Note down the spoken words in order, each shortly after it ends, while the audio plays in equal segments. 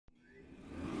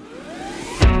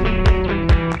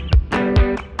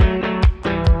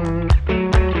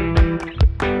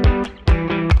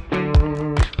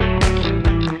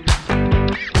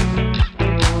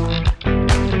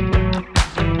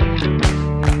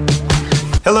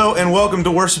Hello and welcome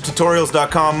to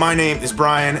worshiptutorials.com. My name is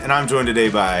Brian and I'm joined today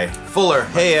by Fuller.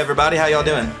 Hey everybody, how y'all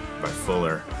doing? By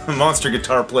Fuller, monster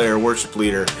guitar player, worship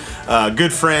leader,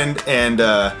 good friend, and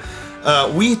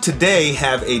we today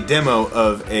have a demo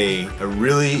of a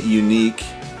really unique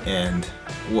and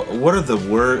what are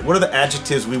the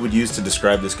adjectives we would use to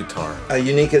describe this guitar?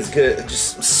 Unique is good,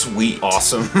 just sweet,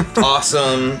 awesome,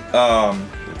 awesome,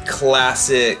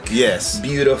 classic, yes,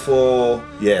 beautiful,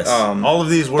 yes. All of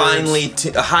these words, finally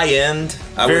high end.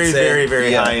 I would say.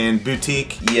 very high end,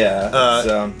 boutique.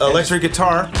 Yeah, electric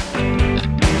guitar.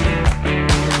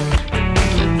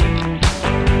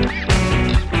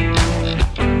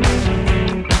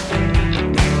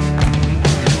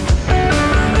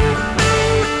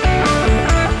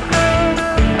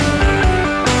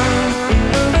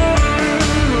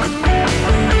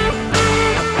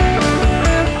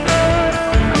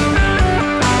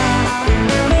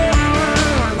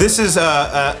 This is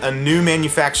a new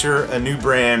manufacturer, a new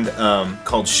brand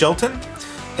called Shelton,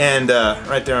 and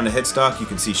right there on the headstock you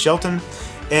can see Shelton.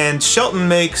 And Shelton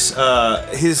makes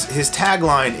his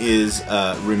tagline is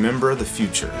 "Remember the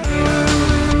future."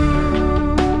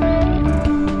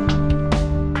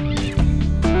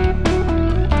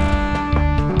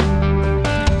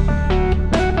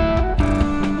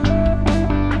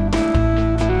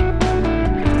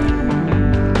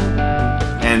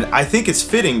 And I think it's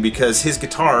fitting because his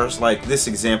guitars, like this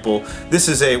example, this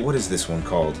is a, what is this one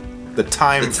called? The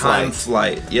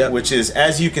TimeFlite. Yep. Which is,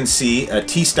 as you can see, a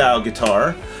T-style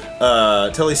guitar,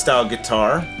 Tele-style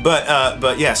guitar.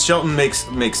 But yeah, Shelton makes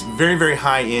very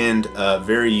high-end,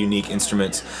 very unique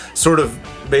instruments, sort of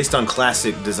based on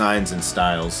classic designs and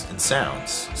styles and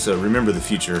sounds. So Remember the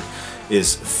Future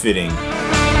is fitting.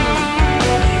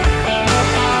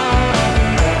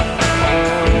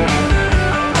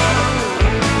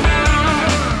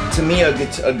 To me,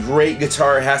 a great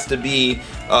guitar has to be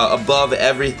above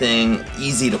everything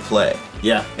easy to play.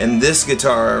 Yeah. And this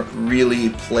guitar really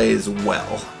plays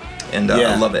well. And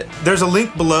I love it. There's a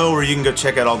link below where you can go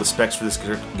check out all the specs for this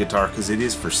guitar because it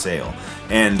is for sale.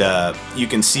 And you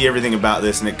can see everything about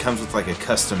this, and it comes with like a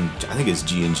custom, I think it's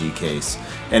G&G case.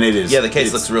 And it is. Yeah, the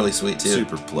case looks really sweet too.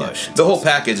 Super plush. Yeah. The whole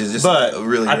package is just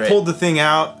really great. I pulled the thing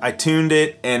out, I tuned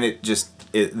it, and it just,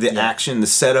 the action, the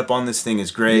setup on this thing is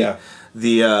great. Yeah.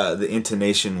 The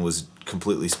intonation was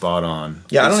completely spot on.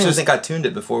 Yeah, I don't even think I tuned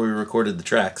it before we recorded the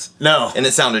tracks. No. And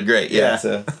it sounded great. Yeah.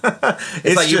 So.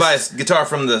 It's like you buy a guitar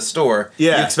from the store,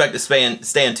 you expect to stay in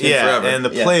tune forever. And the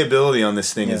playability on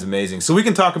this thing is amazing. So we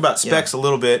can talk about specs a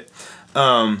little bit.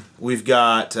 We've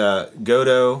got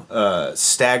Godot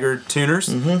staggered tuners,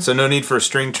 so no need for a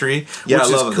string tree. Yeah, which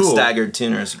I love is cool. The staggered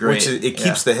tuners. Great. It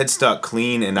keeps the headstock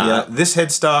clean, and this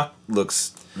headstock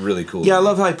looks really cool. Yeah, I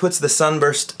love how he puts the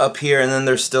sunburst up here, and then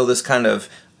there's still this kind of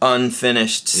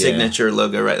unfinished signature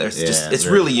logo right there. It's it's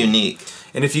really unique.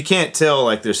 And if you can't tell,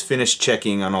 like there's finish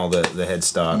checking on all the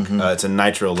headstock. It's a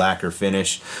nitro lacquer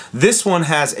finish. This one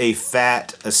has a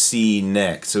fat C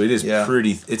neck, so it is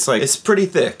pretty. It's pretty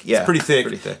thick. Yeah, it's pretty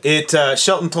thick. It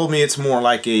Shelton told me it's more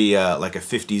like a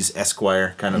 50s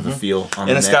Esquire kind of a feel on the neck.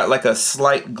 And it's got like a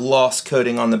slight gloss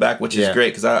coating on the back, which is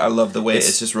great because I love the way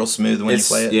it's just real smooth when you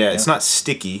play it. Yeah, it's not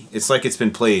sticky. It's like it's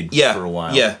been played for a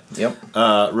while. Yeah. Yep.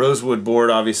 Rosewood board,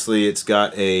 obviously. It's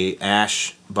got a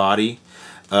ash body.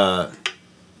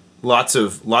 Lots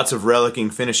of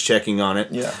relicking, finish checking on it.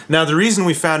 Yeah. Now the reason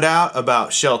we found out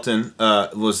about Shelton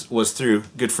was through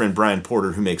good friend Brian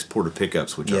Porter, who makes Porter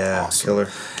pickups, which are awesome. Killer.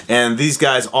 And these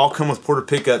guys all come with Porter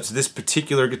pickups. This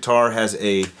particular guitar has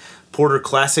a Porter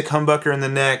Classic humbucker in the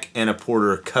neck and a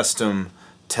Porter Custom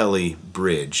Tele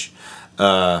bridge,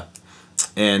 which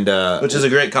is a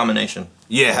great combination.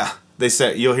 Yeah, they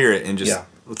said you'll hear it, and just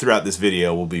throughout this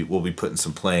video we'll be putting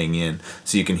some playing in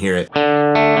so you can hear it.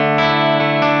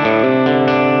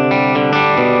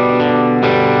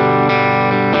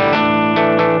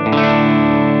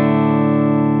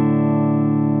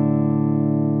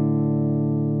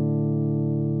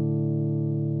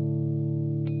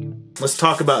 Let's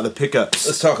talk about the pickups.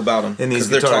 Let's talk about them, because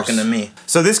they're talking to me.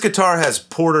 So this guitar has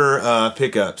Porter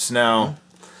pickups. Now,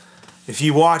 if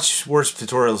you watch Worship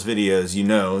Tutorials videos, you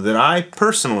know that I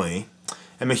personally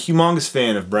am a humongous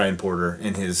fan of Brian Porter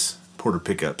and his Porter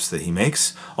pickups that he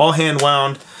makes. All hand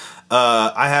wound.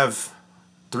 I have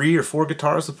 3 or 4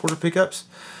 guitars with Porter pickups.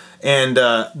 And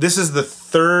this is the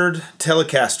 3rd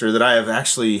Telecaster that I have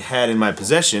actually had in my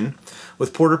possession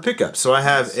with Porter pickups. So I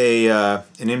have an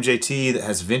MJT that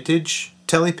has vintage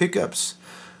Tele pickups,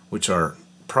 which are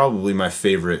probably my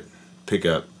favorite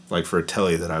pickup, like for a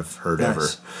Tele that I've heard ever.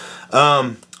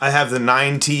 I have the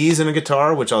 9Ts in a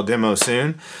guitar, which I'll demo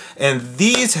soon. And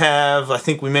these have, I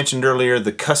think we mentioned earlier,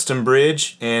 the custom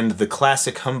bridge and the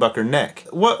classic humbucker neck.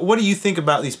 What do you think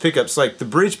about these pickups? Like the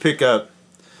bridge pickup.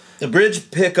 The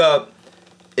bridge pickup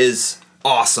is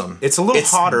awesome. It's a little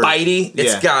hotter. It's bitey. Yeah.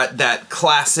 It's got that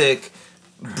classic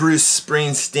Bruce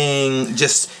Springsteen,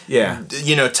 just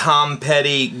you know, Tom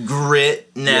Petty grit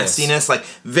nastiness. Like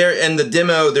and the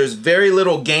demo, there's very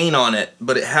little gain on it,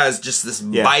 but it has just this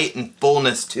bite and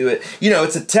fullness to it. You know,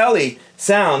 it's a telly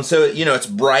sound, so you know it's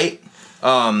bright,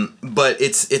 but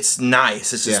it's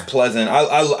nice. It's just pleasant.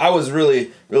 I was really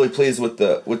pleased with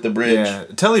the bridge. Yeah,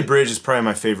 telly bridge is probably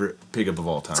my favorite pickup of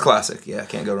all time. It's classic. Yeah,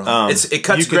 can't go wrong. It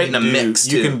cuts great in a mix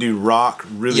too. You can do rock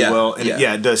really well, and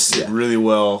it does sit really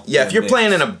well. Yeah, if you're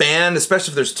playing in a band,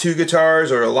 especially if there's 2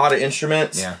 guitars or a lot of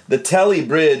instruments, the telly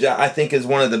bridge I think is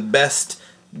one of the best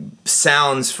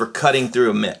sounds for cutting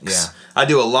through a mix. Yeah. I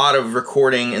do a lot of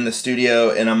recording in the studio,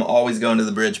 and I'm always going to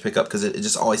the bridge pickup because it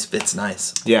just always fits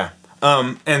nice. Yeah.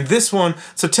 And this one,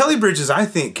 so telly bridges I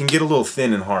think can get a little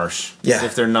thin and harsh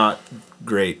if they're not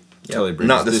great telly bridges.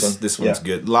 Not this one. This one's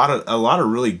good. A lot of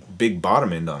really big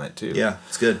bottom end on it too. Yeah,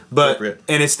 it's good. But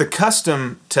and it's the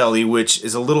custom telly, which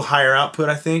is a little higher output,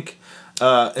 I think.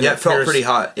 And it felt pretty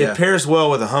hot. Yeah. It pairs well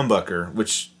with a humbucker,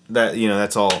 which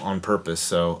that's all on purpose.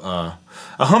 So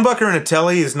a humbucker and a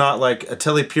telly is not like a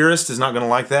telly purist is not going to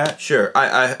like that. Sure,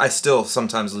 I still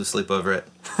sometimes lose sleep over it,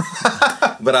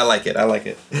 but I like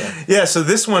it. Yeah. So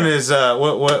this one is what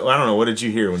I don't know. What did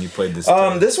you hear when you played this?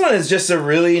 This one is just a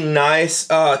really nice.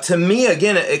 To me,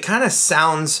 again, it kind of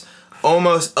sounds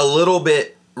almost a little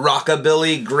bit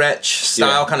rockabilly Gretsch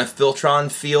style, kind of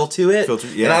Filtron feel to it.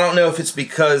 And I don't know if it's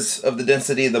because of the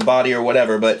density of the body or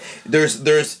whatever, but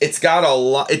it's got a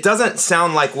lot. It doesn't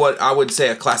sound like what I would say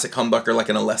a classic humbucker like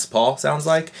in a Les Paul sounds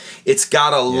like. It's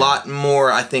got a lot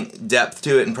more, I think, depth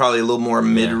to it, and probably a little more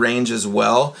mid range as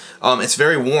well. It's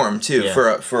very warm too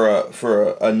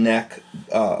for a neck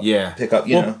pickup.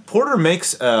 You know, Porter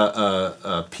makes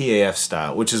a PAF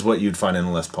style, which is what you'd find in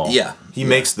a Les Paul. Yeah, he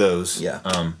makes those.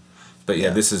 Yeah. But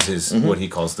this is his what he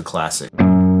calls the classic.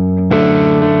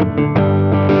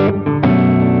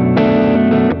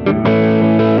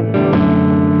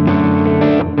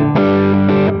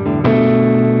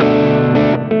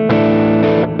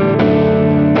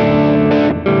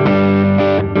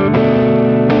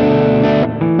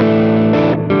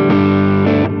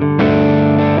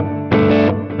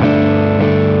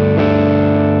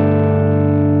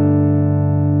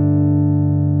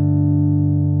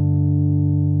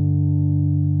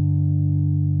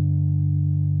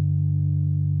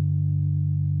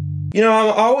 You know,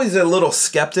 I'm always a little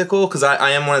skeptical because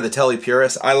I am one of the telly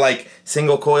purists. I like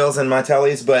single coils in my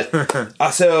tellies, but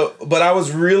but I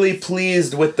was really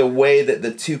pleased with the way that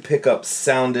the 2 pickups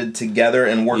sounded together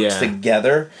and worked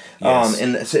together.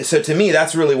 And so to me,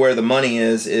 that's really where the money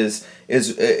is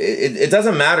it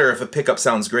doesn't matter if a pickup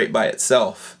sounds great by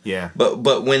itself. Yeah.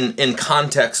 But when in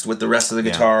context with the rest of the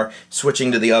guitar,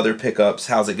 switching to the other pickups,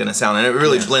 how's it going to sound? And it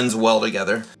really blends well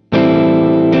together.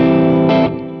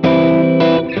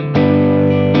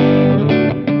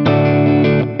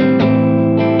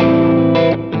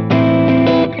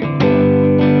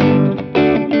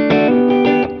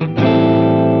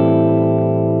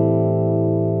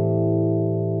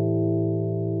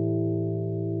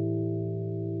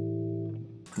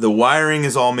 The wiring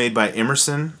is all made by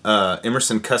Emerson,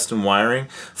 Emerson Custom Wiring.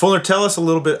 Fuller, tell us a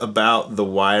little bit about the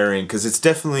wiring, because it's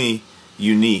definitely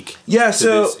unique. Yeah,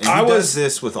 so he does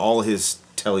this with all his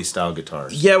telly style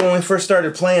guitars. Yeah, when we first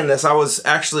started playing this, I was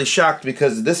actually shocked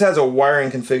because this has a wiring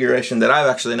configuration that I've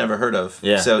actually never heard of.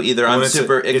 Yeah. So either I'm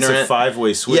super ignorant. It's a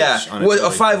 5-way switch. Yeah,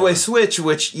 a 5-way switch,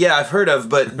 which I've heard of,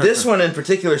 but this one in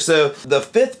particular. So the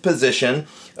 5th position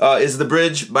is the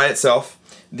bridge by itself.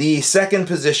 The 2nd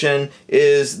position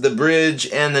is the bridge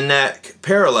and the neck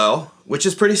parallel, which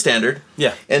is pretty standard.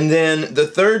 Yeah. And then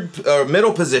the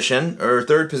middle position, or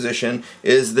 3rd position,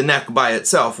 is the neck by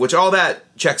itself, which all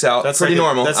that checks out. That's pretty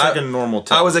normal. That's like a normal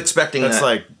telly. I was expecting that. That's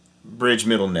like bridge,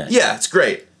 middle, neck. Yeah, it's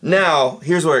great. Now,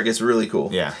 here's where it gets really cool.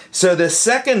 Yeah. So the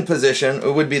 2nd position,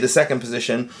 it would be the 2nd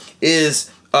position,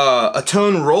 is a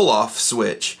tone roll-off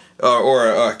switch. Or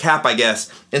a cap, I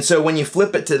guess. And so when you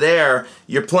flip it to there,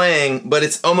 you're playing, but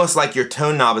it's almost like your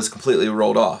tone knob is completely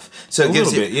rolled off. So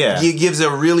it gives a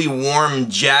really warm,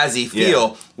 jazzy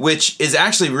feel, which is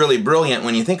actually really brilliant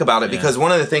when you think about it, because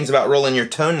one of the things about rolling your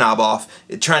tone knob off,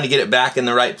 trying to get it back in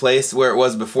the right place where it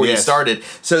was before you started.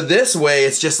 So this way,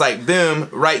 it's just like, boom,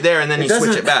 right there, and then you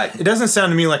switch it back. It doesn't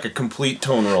sound to me like a complete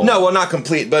tone roll. No, well, not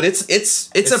complete, but it's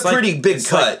a pretty big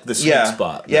cut. Like the sweet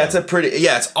spot. Yeah, it's a pretty,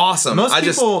 it's awesome.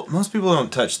 Most people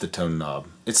don't touch the tone knob.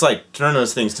 It's like turn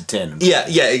those things to 10. Yeah,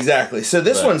 exactly. So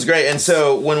this one's great. And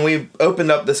so when we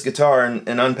opened up this guitar and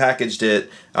unpackaged it,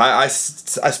 I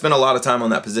spent a lot of time on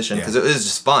that position because it was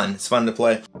just fun. It's fun to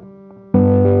play.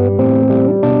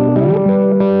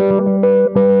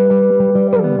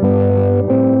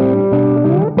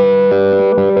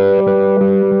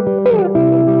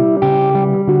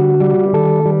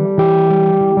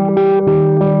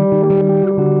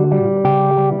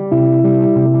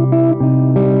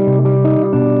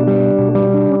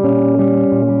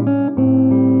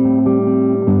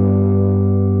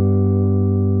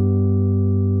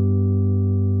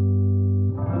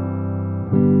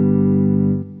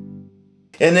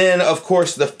 And then, of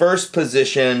course, the first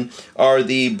position are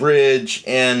the bridge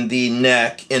and the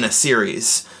neck in a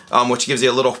series, which gives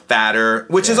you a little fatter,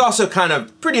 which is also kind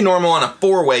of pretty normal on a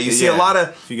four-way. You see a lot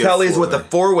of tellies with a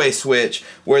four-way switch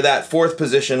where that fourth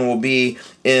position will be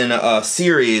in a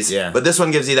series, but this one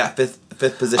gives you that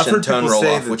fifth position tone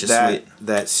roll-off, which is sweet.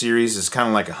 That series is kind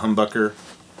of like a humbucker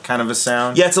kind of a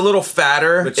sound. Yeah, it's a little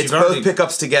fatter. It's both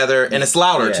pickups together, and it's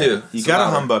louder, too. You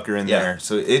got a humbucker in there,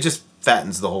 so it just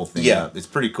fattens the whole thing up. It's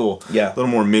pretty cool. Yeah. A little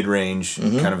more mid-range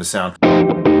kind of a sound.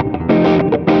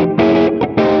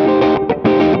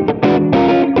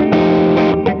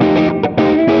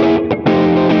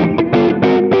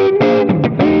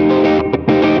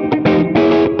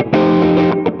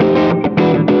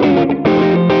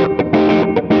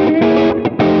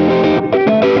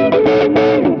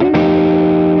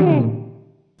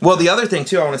 Well, the other thing,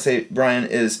 too, I want to say, Brian,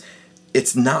 is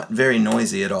it's not very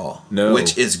noisy at all. No.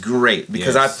 Which is great,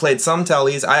 because I've played some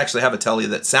tellies. I actually have a telly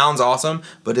that sounds awesome,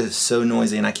 but it is so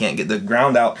noisy and I can't get the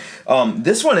ground out.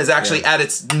 This one is actually at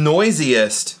its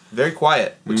noisiest, very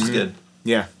quiet, which is good.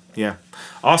 Yeah.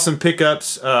 Awesome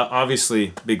pickups.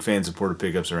 Obviously, big fans of Porter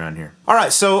pickups around here. All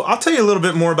right, so I'll tell you a little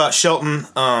bit more about Shelton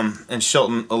and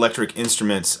Shelton Electric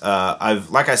Instruments.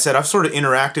 Like I said, I've sort of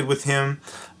interacted with him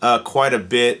quite a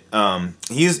bit.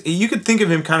 You could think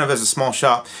of him kind of as a small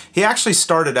shop. He actually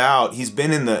started out. He's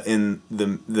been in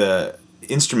the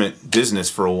instrument business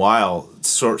for a while,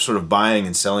 sort of buying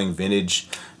and selling vintage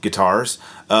guitars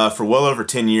for well over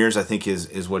 10 years, I think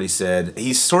is what he said.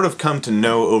 He's sort of come to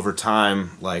know over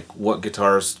time like what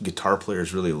guitar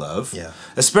players really love,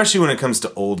 especially when it comes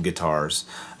to old guitars.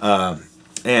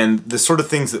 And the sort of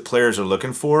things that players are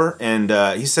looking for. And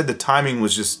he said the timing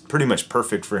was just pretty much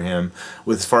perfect for him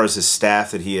with as far as his staff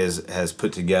that he has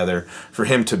put together for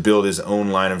him to build his own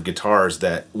line of guitars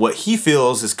that what he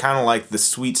feels is kind of like the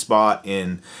sweet spot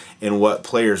in what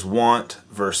players want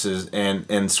versus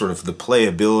and sort of the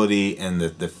playability and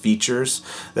the features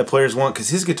that players want, because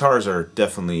his guitars are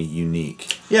definitely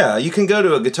unique. Yeah, you can go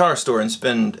to a guitar store and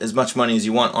spend as much money as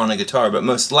you want on a guitar, but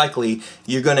most likely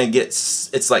you're going to get,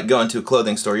 it's like going to a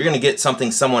clothing store, you're going to get something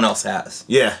someone else has.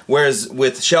 Yeah. Whereas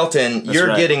with Shelton,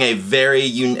 you're getting a very,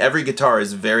 every guitar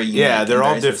is very unique. Yeah, they're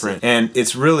all different. And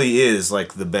it really is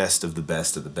like the best of the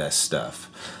best of the best stuff.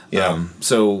 Yeah.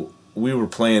 So we were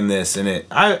playing this, and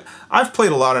I've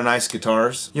played a lot of nice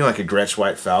guitars, like a Gretsch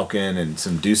White Falcon and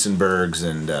some Duesenbergs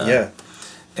and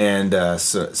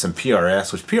some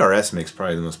PRS, which PRS makes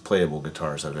probably the most playable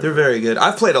guitars I've ever. They're very good.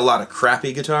 I've played a lot of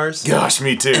crappy guitars. Gosh,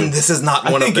 me too. And this is not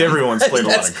one of them. I think everyone's played a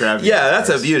lot of crappy. Yeah, guitars.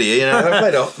 That's a beauty. I've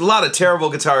played a lot of terrible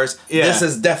guitars. Yeah. This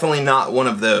is definitely not one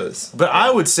of those. But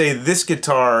I would say this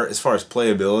guitar, as far as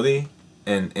playability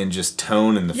and just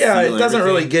tone and the feel, it doesn't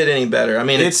really get any better. I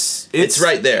mean, it's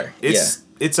right there.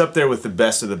 It's up there with the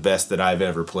best of the best that I've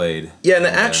ever played. Yeah, and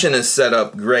the action is set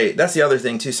up great. That's the other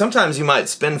thing too. Sometimes you might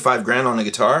spend $5 grand on a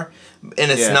guitar,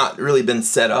 and it's not really been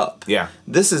set up. Yeah.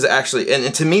 This is actually,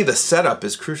 and to me, the setup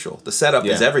is crucial. The setup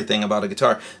is everything about a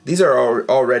guitar. These are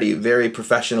already very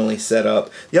professionally set up.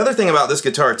 The other thing about this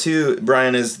guitar too,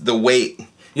 Brian, is the weight.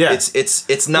 Yeah.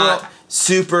 It's not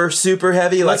super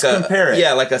heavy. Let's compare it.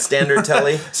 Yeah, like a standard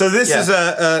telly. So this is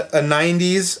a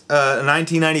 90s,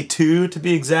 1992 to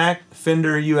be exact,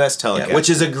 Fender US Telecaster. Which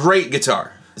is a great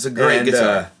guitar. It's a great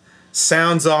guitar.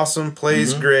 Sounds awesome,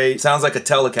 plays great. Sounds like a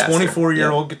Telecaster.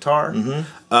 24-year-old guitar.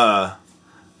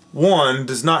 One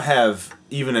does not have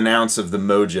even an ounce of the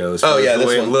mojo as far as the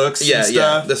way it looks and stuff.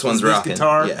 Yeah, this one's rocking.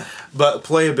 Guitar. Yeah. But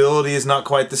playability is not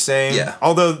quite the same. Yeah.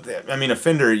 Although, I mean, a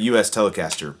Fender US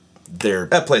Telecaster,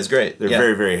 that plays great.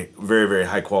 They're very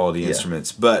high quality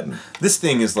instruments. But this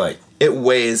thing is like, it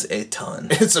weighs a ton.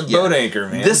 It's a boat anchor,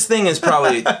 man. This thing is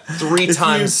probably 3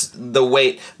 times the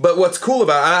weight. But what's cool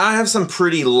about it, I have some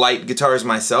pretty light guitars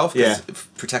myself.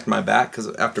 Protect my back,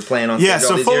 because after playing on stage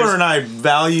all these Fuller years, and I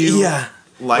value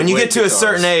when you get to a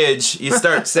certain age, you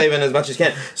start saving as much as you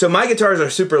can. So my guitars are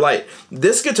super light.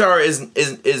 This guitar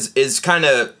is kind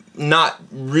of not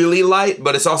really light,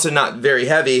 but it's also not very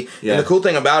heavy. Yeah. And the cool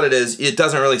thing about it is it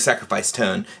doesn't really sacrifice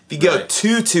tone. If you go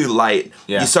too light,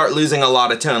 you start losing a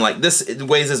lot of tone. Like this, it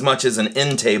weighs as much as an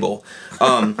end table.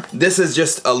 This is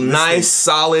just a nice,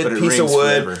 solid piece of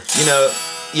wood. Forever.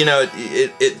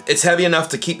 It's heavy enough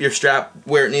to keep your strap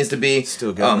where it needs to be.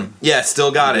 Still going. Yeah,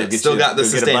 still got it. Still got the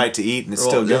sustain. Get a bite to eat and it's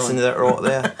still going. Listen to that roll.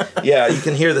 Yeah, yeah, you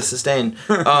can hear the sustain.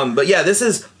 But yeah, this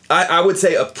is. I would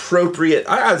say appropriate.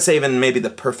 I would say even maybe the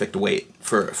perfect weight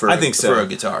for a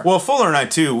guitar. Well, Fuller and I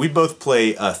too. We both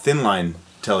play thin line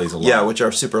tellies a lot. Yeah, which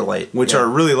are super light. Which are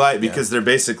really light because they're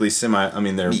basically semi. I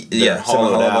mean, they're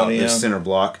hollowed out. They're center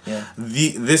block. Yeah.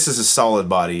 This is a solid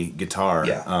body guitar.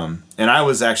 Yeah. And I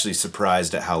was actually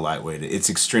surprised at how lightweight it is. It's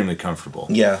extremely comfortable.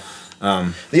 Yeah.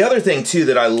 The other thing too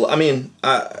that I mean,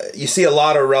 you see a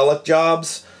lot of relic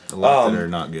jobs. A lot that are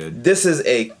not good. This is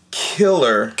a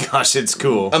killer. Gosh, it's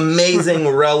cool. Amazing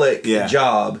relic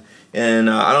job. And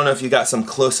I don't know if you got some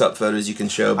close-up photos you can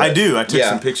show. But I do. I took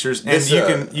some pictures,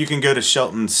 and you can go to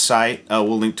Shelton's site.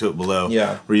 We'll link to it below.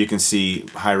 Yeah. Where you can see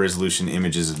high-resolution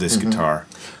images of this guitar.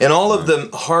 And all of the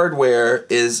hardware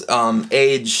is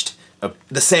aged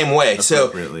the same way, so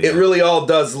it really all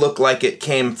does look like it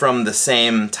came from the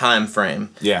same time frame.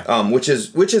 Yeah, which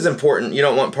is important. You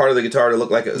don't want part of the guitar to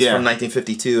look like it was from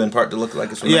 1952 and part to look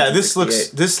like it's from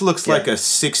 1958. This looks like a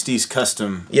 '60s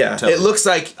custom. Yeah, it looks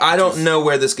like I don't know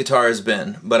where this guitar has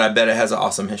been, but I bet it has an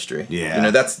awesome history.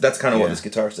 Yeah, that's kind of what this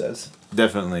guitar says.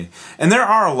 Definitely, and there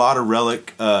are a lot of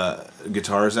relic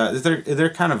guitars out.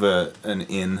 They're kind of an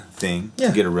in thing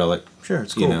to get a relic. Sure,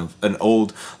 it's cool. You know, an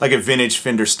old, like a vintage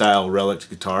Fender style relic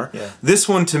guitar. Yeah. This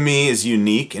one to me is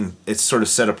unique, and it's sort of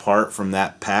set apart from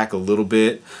that pack a little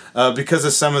bit because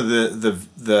of some of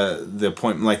the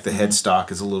appointment, like the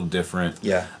headstock is a little different.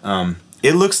 Yeah.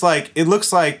 It looks like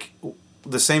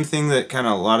the same thing that kind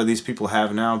of a lot of these people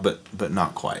have now, but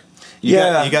not quite. You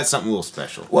got something a little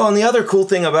special. Well, and the other cool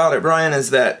thing about it, Brian, is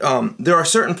that there are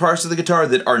certain parts of the guitar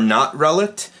that are not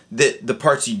relic. That the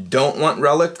parts you don't want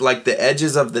relic, like the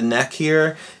edges of the neck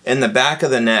here and the back of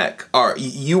the neck,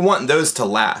 you want those to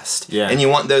last, and you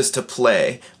want those to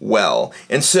play well.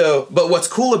 And so, but what's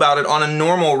cool about it, on a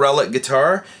normal relic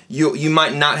guitar, you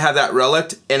might not have that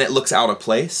relic, and it looks out of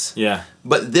place. Yeah.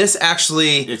 But this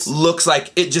actually looks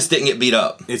like it just didn't get beat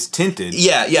up. It's tinted.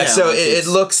 Yeah. So it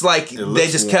looks like they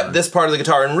just kept this part of the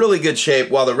guitar in really good shape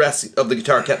while the rest of the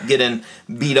guitar kept getting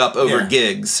beat up over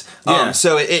gigs.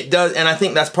 So it does, and I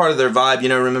think that's part of their vibe. You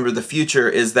know, remember the future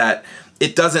is that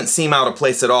it doesn't seem out of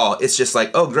place at all. It's just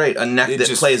like, oh great, a neck that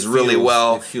plays really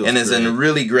well and is in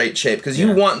really great shape. Because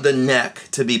you want the neck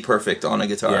to be perfect on a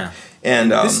guitar. Yeah.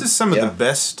 And this is some of the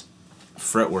best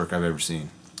fretwork I've ever seen.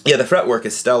 Yeah, the fretwork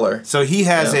is stellar. So he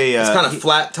has it's kind of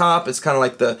flat top. It's kind of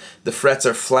like the frets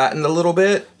are flattened a little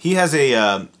bit. He has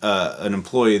an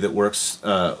employee that works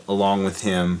along with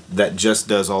him that just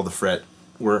does all the fret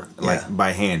work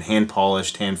by hand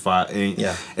polished, hand filed,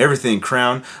 everything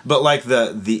crown. But like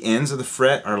the ends of the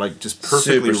fret are like just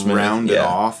perfectly rounded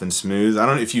off and smooth. I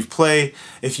don't know if you play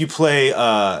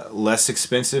less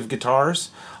expensive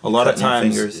guitars. A lot of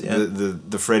times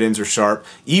the fret ends are sharp.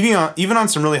 Even on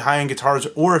some really high-end guitars,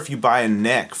 or if you buy a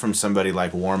neck from somebody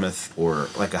like Warmoth or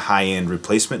like a high-end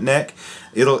replacement neck,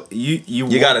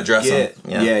 you gotta dress it.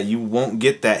 Yeah, you won't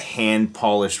get that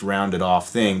hand-polished, rounded-off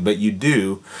thing, but you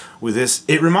do with this.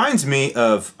 It reminds me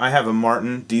of, I have a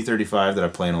Martin D35 that I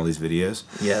play in all these videos.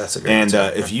 Yeah, that's a great And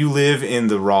if you live in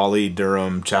the Raleigh,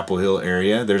 Durham, Chapel Hill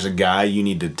area, there's a guy you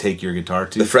need to take your guitar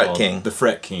to. The Fret King. The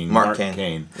Fret King. Mark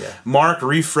Kane. Yeah. Mark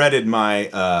refretted my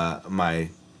my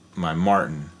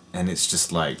Martin, and it's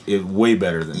just like way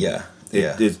better than I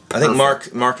think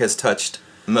Mark has touched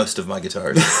most of my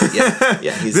guitars.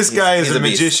 This guy is a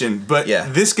magician, but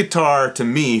this guitar to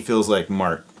me feels like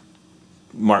Mark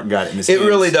got it in his hands. It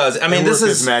really does. I mean, this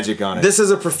is magic on it. This is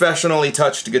a professionally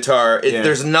touched guitar.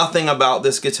 There's nothing about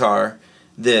this guitar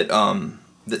that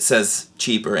that says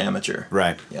cheap or amateur.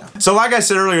 Right. Yeah. So like I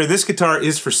said earlier, this guitar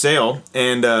is for sale,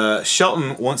 and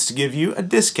Shelton wants to give you a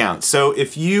discount. So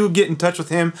if you get in touch with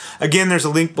him, again, there's a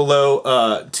link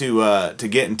below to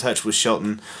get in touch with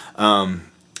Shelton.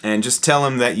 And just tell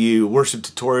him that Worship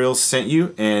Tutorials sent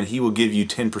you, and he will give you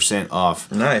 10%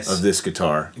 off of this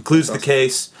guitar. Includes the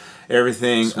case,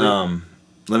 everything.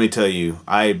 Let me tell you,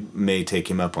 I may take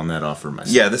him up on that offer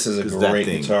myself. Yeah, this is a great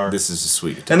guitar. This is a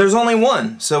sweet guitar. And there's only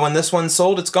one, so when this one's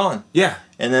sold, it's gone. Yeah.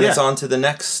 And then it's on to the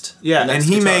next. Yeah, and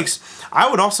he makes. I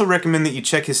would also recommend that you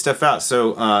check his stuff out.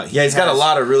 So he's got a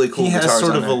lot of really cool guitars. He has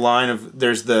sort of a line of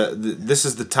this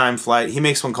is the TimeFlite. He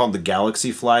makes one called the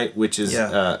Galaxy Flight, which is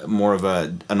more of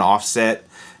an offset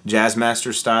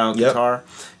Jazzmaster style guitar.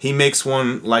 He makes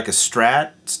one like a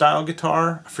Strat style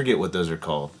guitar. I forget what those are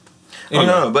called. Anyway.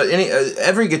 Oh no, but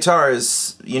every guitar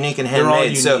is unique and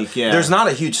handmade. So there's not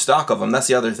a huge stock of them. That's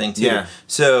the other thing too. Yeah.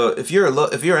 So if you're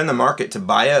in the market to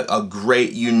buy a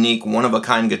great, unique, one of a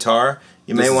kind guitar,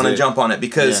 you may want to jump on it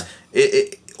because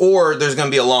or there's going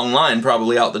to be a long line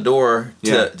probably out the door.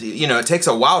 It takes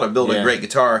a while to build a great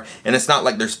guitar, and it's not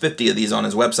like there's 50 of these on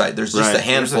his website. There's just a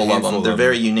handful of them. They're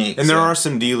very unique. And there are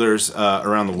some dealers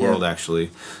around the world actually.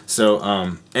 So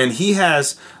and he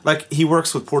has he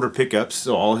works with Porter pickups,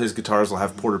 so all his guitars will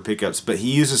have Porter pickups, but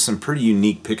he uses some pretty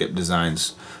unique pickup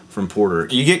designs from Porter.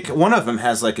 You get one of them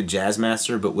has like a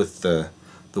Jazzmaster, but with the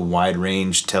wide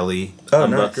range telly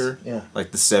humbucker,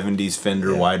 like the 70s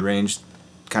Fender wide range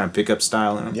kind of pickup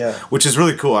style in them, which is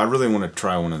really cool. I really want to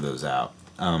try one of those out.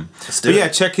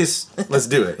 Check his. Let's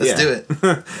do it. Let's do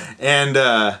it. And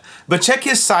but check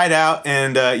his site out,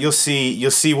 and you'll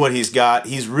see what he's got.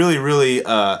 He's really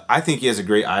I think he has a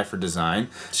great eye for design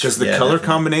because the color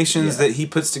combinations that he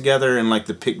puts together and like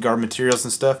the pick guard materials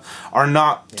and stuff are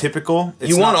not typical.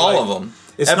 You want all of them.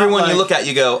 Every one you look at,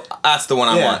 you go, that's the one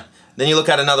I want. Then you look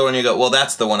at another one and you go, well,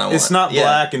 that's the one I want. It's not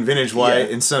black and vintage white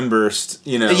and sunburst,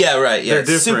 Yeah, right. Yeah,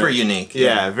 they're super unique.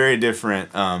 Yeah, very different.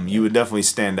 You would definitely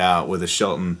stand out with a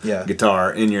Shelton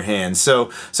guitar in your hand. So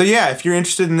yeah, if you're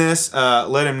interested in this,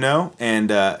 let him know,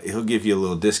 and he'll give you a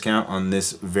little discount on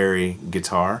this very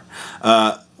guitar.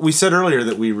 We said earlier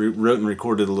that we wrote and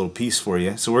recorded a little piece for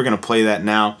you, so we're going to play that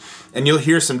now. And you'll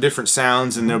hear some different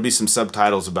sounds, and there'll be some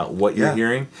subtitles about what you're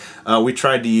hearing. We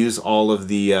tried to use all of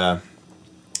the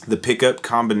pickup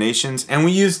combinations, and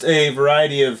we used a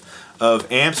variety of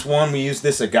amps. One, we used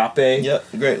this Agape,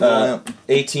 great amp.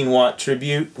 18-watt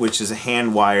Tribute, which is a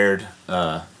hand-wired,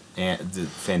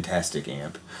 fantastic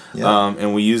amp.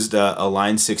 And we used a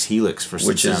Line 6 Helix for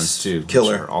some sounds too,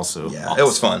 killer. Also, it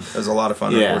was fun. It was a lot of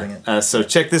fun recording it. So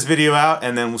check this video out,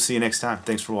 and then we'll see you next time.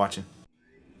 Thanks for watching.